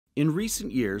In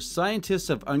recent years, scientists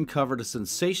have uncovered a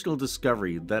sensational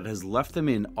discovery that has left them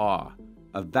in awe: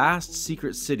 a vast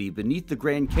secret city beneath the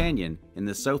Grand Canyon in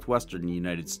the southwestern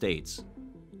United States.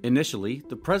 Initially,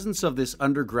 the presence of this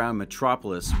underground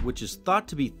metropolis, which is thought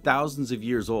to be thousands of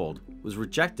years old, was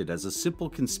rejected as a simple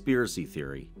conspiracy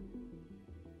theory.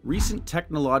 Recent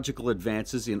technological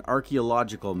advances in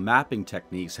archaeological mapping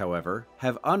techniques, however,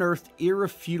 have unearthed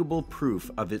irrefutable proof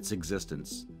of its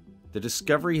existence. The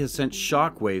discovery has sent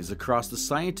shockwaves across the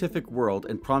scientific world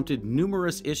and prompted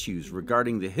numerous issues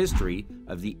regarding the history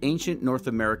of the ancient North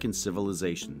American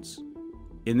civilizations.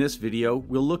 In this video,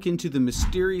 we'll look into the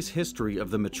mysterious history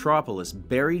of the metropolis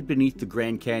buried beneath the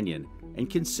Grand Canyon and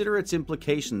consider its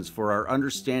implications for our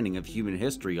understanding of human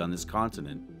history on this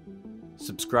continent.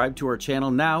 Subscribe to our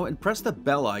channel now and press the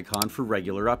bell icon for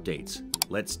regular updates.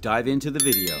 Let's dive into the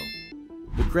video.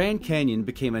 The Grand Canyon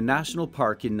became a national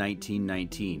park in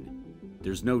 1919.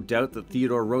 There's no doubt that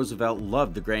Theodore Roosevelt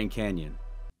loved the Grand Canyon.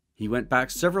 He went back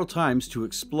several times to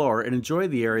explore and enjoy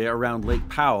the area around Lake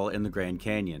Powell in the Grand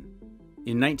Canyon.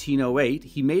 In 1908,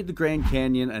 he made the Grand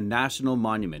Canyon a national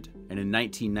monument, and in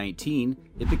 1919,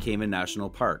 it became a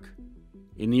national park.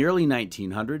 In the early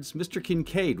 1900s, Mr.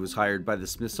 Kincaid was hired by the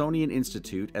Smithsonian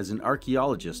Institute as an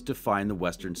archaeologist to find the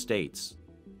western states.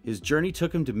 His journey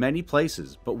took him to many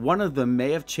places, but one of them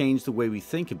may have changed the way we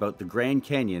think about the Grand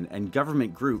Canyon and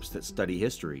government groups that study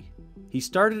history. He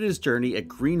started his journey at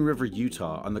Green River,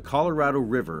 Utah on the Colorado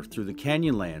River through the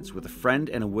Canyonlands with a friend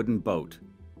and a wooden boat.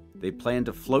 They planned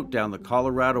to float down the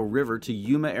Colorado River to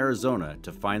Yuma, Arizona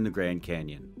to find the Grand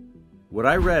Canyon. What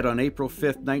I read on April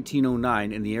 5,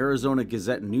 1909 in the Arizona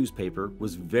Gazette newspaper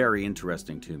was very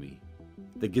interesting to me.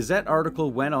 The Gazette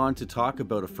article went on to talk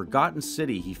about a forgotten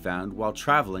city he found while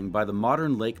traveling by the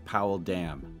modern Lake Powell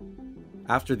Dam.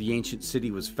 After the ancient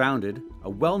city was founded, a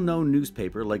well-known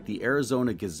newspaper like the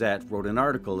Arizona Gazette wrote an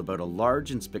article about a large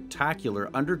and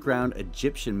spectacular underground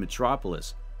Egyptian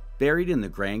metropolis buried in the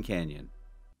Grand Canyon.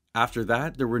 After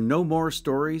that, there were no more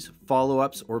stories,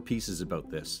 follow-ups, or pieces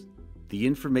about this. The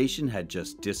information had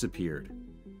just disappeared.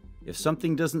 If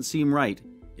something doesn't seem right,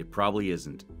 it probably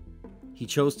isn't. He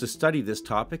chose to study this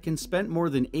topic and spent more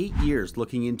than 8 years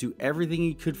looking into everything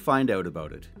he could find out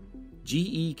about it.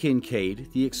 G.E. Kincaid,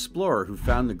 the explorer who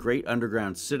found the great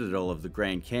underground citadel of the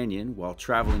Grand Canyon while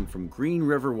traveling from Green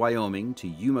River, Wyoming to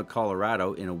Yuma,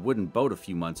 Colorado in a wooden boat a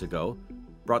few months ago,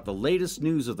 brought the latest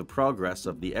news of the progress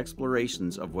of the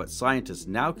explorations of what scientists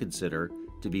now consider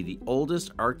to be the oldest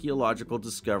archaeological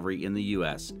discovery in the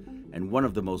U.S. and one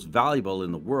of the most valuable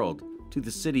in the world to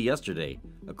the city yesterday,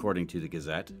 according to the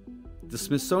Gazette. The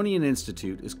Smithsonian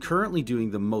Institute is currently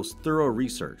doing the most thorough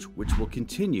research, which will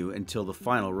continue until the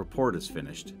final report is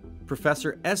finished.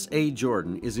 Professor S.A.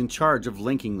 Jordan is in charge of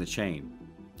linking the chain.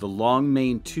 The long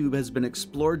main tube has been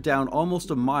explored down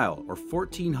almost a mile, or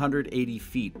 1,480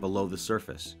 feet below the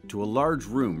surface, to a large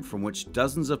room from which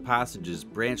dozens of passages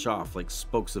branch off like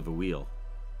spokes of a wheel.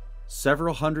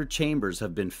 Several hundred chambers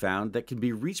have been found that can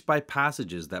be reached by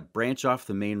passages that branch off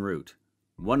the main route.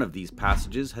 One of these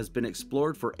passages has been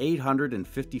explored for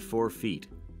 854 feet,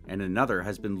 and another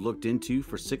has been looked into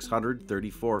for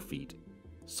 634 feet.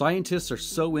 Scientists are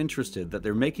so interested that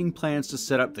they're making plans to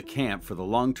set up the camp for the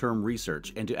long-term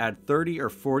research and to add 30 or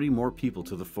 40 more people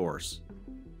to the force.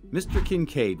 Mr.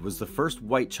 Kincaid was the first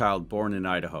white child born in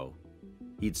Idaho.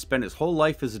 He'd spent his whole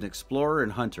life as an explorer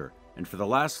and hunter, and for the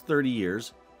last 30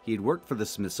 years, he had worked for the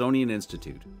Smithsonian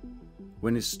Institute.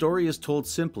 When his story is told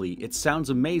simply, it sounds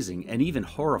amazing and even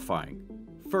horrifying.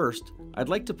 First, I'd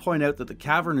like to point out that the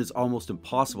cavern is almost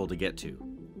impossible to get to.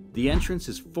 The entrance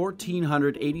is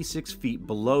 1,486 feet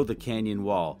below the canyon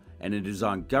wall, and it is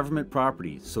on government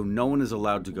property, so no one is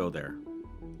allowed to go there.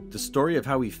 The story of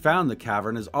how he found the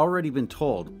cavern has already been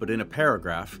told, but in a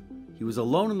paragraph, he was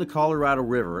alone in the Colorado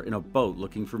River in a boat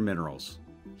looking for minerals.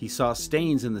 He saw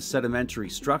stains in the sedimentary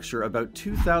structure about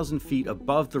 2,000 feet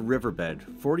above the riverbed,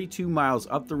 42 miles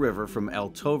up the river from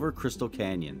El Tovar Crystal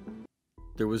Canyon.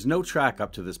 There was no track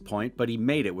up to this point, but he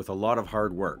made it with a lot of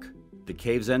hard work. The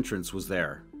cave's entrance was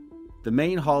there. The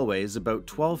main hallway is about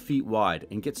 12 feet wide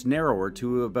and gets narrower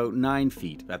to about 9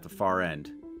 feet at the far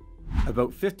end.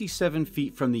 About 57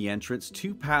 feet from the entrance,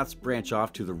 two paths branch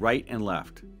off to the right and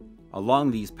left. Along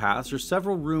these paths are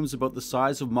several rooms about the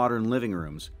size of modern living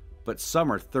rooms, but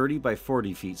some are 30 by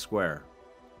 40 feet square.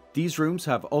 These rooms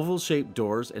have oval-shaped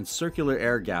doors and circular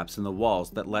air gaps in the walls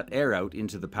that let air out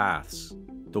into the paths.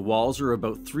 The walls are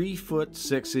about 3 foot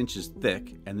 6 inches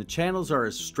thick, and the channels are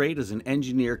as straight as an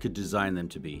engineer could design them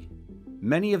to be.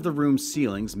 Many of the room's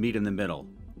ceilings meet in the middle.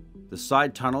 The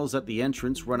side tunnels at the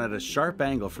entrance run at a sharp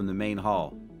angle from the main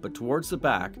hall, but towards the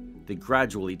back, they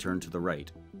gradually turn to the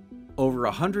right. Over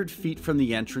 100 feet from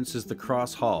the entrance is the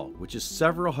Cross Hall, which is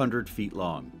several hundred feet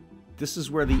long. This is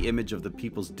where the image of the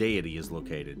people's deity is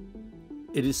located.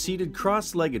 It is seated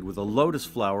cross-legged with a lotus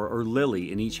flower or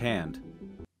lily in each hand.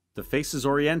 The face is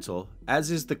oriental,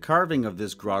 as is the carving of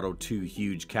this grotto. Two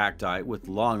huge cacti with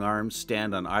long arms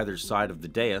stand on either side of the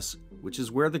dais, which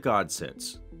is where the god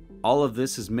sits. All of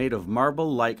this is made of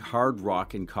marble-like hard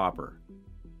rock and copper.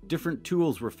 Different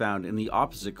tools were found in the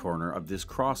opposite corner of this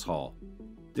cross hall.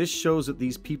 This shows that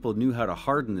these people knew how to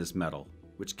harden this metal,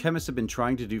 which chemists have been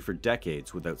trying to do for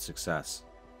decades without success.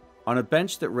 On a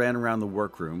bench that ran around the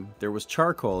workroom, there was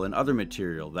charcoal and other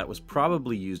material that was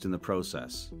probably used in the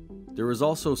process. There was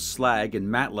also slag and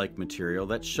mat-like material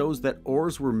that shows that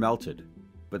ores were melted,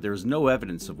 but there is no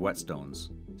evidence of whetstones.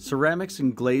 Ceramics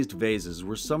and glazed vases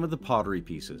were some of the pottery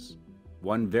pieces.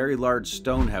 One very large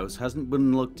stone house hasn't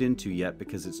been looked into yet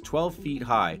because it's 12 feet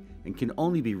high and can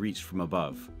only be reached from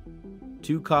above.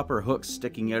 Two copper hooks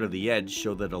sticking out of the edge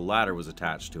show that a ladder was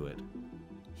attached to it.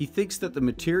 He thinks that the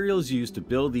materials used to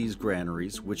build these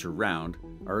granaries, which are round,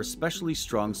 are especially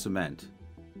strong cement.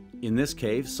 In this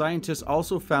cave, scientists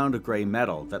also found a gray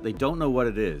metal that they don't know what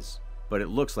it is, but it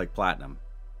looks like platinum.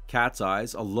 Cat's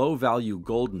eyes, a low-value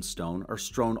golden stone, are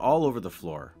strewn all over the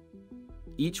floor.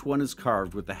 Each one is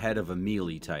carved with the head of a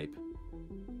mealy type.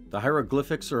 The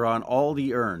hieroglyphics are on all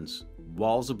the urns.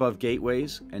 Walls above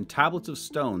gateways and tablets of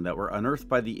stone that were unearthed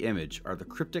by the image are the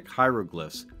cryptic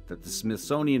hieroglyphs that the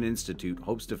Smithsonian Institute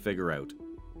hopes to figure out.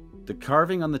 The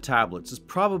carving on the tablets is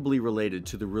probably related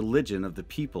to the religion of the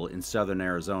people in southern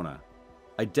Arizona.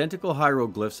 Identical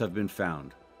hieroglyphs have been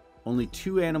found. Only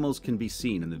two animals can be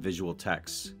seen in the visual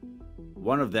texts.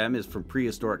 One of them is from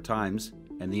prehistoric times,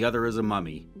 and the other is a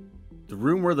mummy. The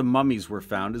room where the mummies were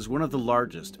found is one of the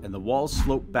largest, and the walls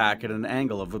slope back at an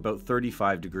angle of about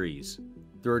 35 degrees.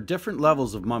 There are different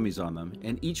levels of mummies on them,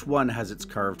 and each one has its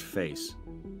carved face.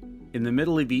 In the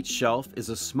middle of each shelf is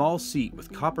a small seat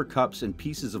with copper cups and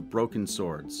pieces of broken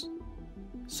swords.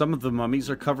 Some of the mummies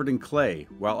are covered in clay,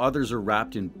 while others are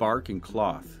wrapped in bark and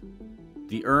cloth.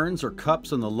 The urns or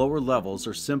cups on the lower levels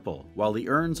are simple, while the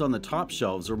urns on the top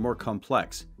shelves are more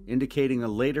complex, indicating a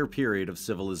later period of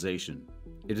civilization.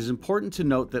 It is important to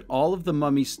note that all of the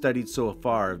mummies studied so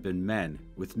far have been men,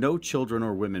 with no children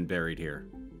or women buried here.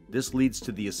 This leads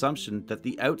to the assumption that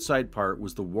the outside part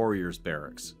was the warriors'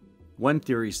 barracks. One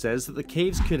theory says that the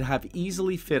caves could have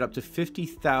easily fit up to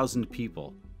 50,000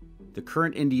 people. The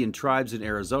current Indian tribes in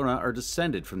Arizona are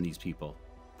descended from these people.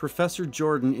 Professor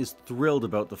Jordan is thrilled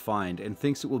about the find and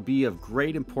thinks it will be of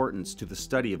great importance to the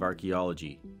study of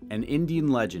archaeology. An Indian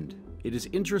legend. It is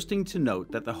interesting to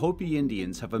note that the Hopi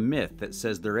Indians have a myth that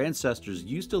says their ancestors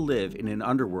used to live in an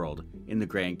underworld in the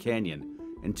Grand Canyon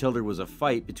until there was a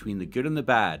fight between the good and the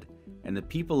bad, and the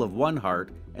people of one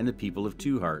heart and the people of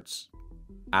two hearts.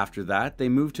 After that, they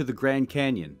moved to the Grand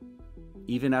Canyon.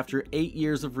 Even after 8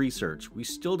 years of research, we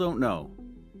still don't know.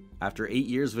 After 8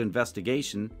 years of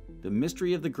investigation, the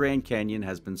mystery of the Grand Canyon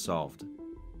has been solved.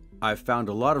 I've found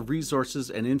a lot of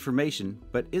resources and information,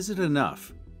 but is it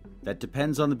enough? That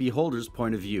depends on the beholder's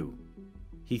point of view.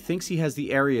 He thinks he has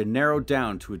the area narrowed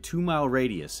down to a 2-mile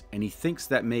radius, and he thinks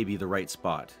that may be the right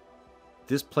spot.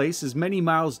 This place is many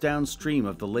miles downstream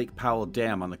of the Lake Powell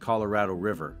Dam on the Colorado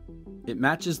River. It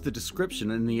matches the description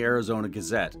in the Arizona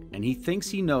Gazette, and he thinks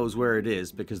he knows where it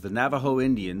is because the Navajo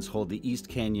Indians hold the East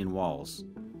Canyon walls.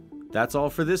 That's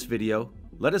all for this video.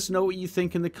 Let us know what you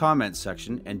think in the comments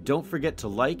section, and don't forget to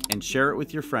like and share it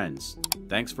with your friends.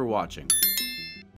 Thanks for watching.